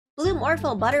Blue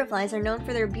Morpho butterflies are known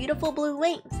for their beautiful blue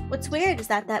wings. What's weird is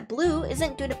that blue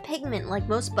isn't due to pigment like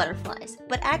most butterflies,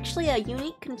 but actually a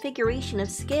unique configuration of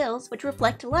scales which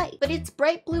reflect light. But its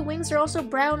bright blue wings are also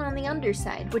brown on the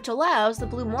underside, which allows the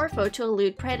blue Morpho to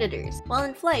elude predators. While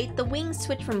in flight, the wings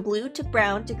switch from blue to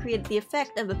brown to create the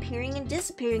effect of appearing and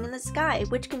disappearing in the sky,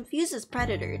 which confuses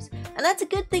predators. And that's a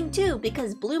good thing too,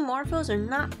 because blue Morphos are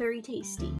not very tasty.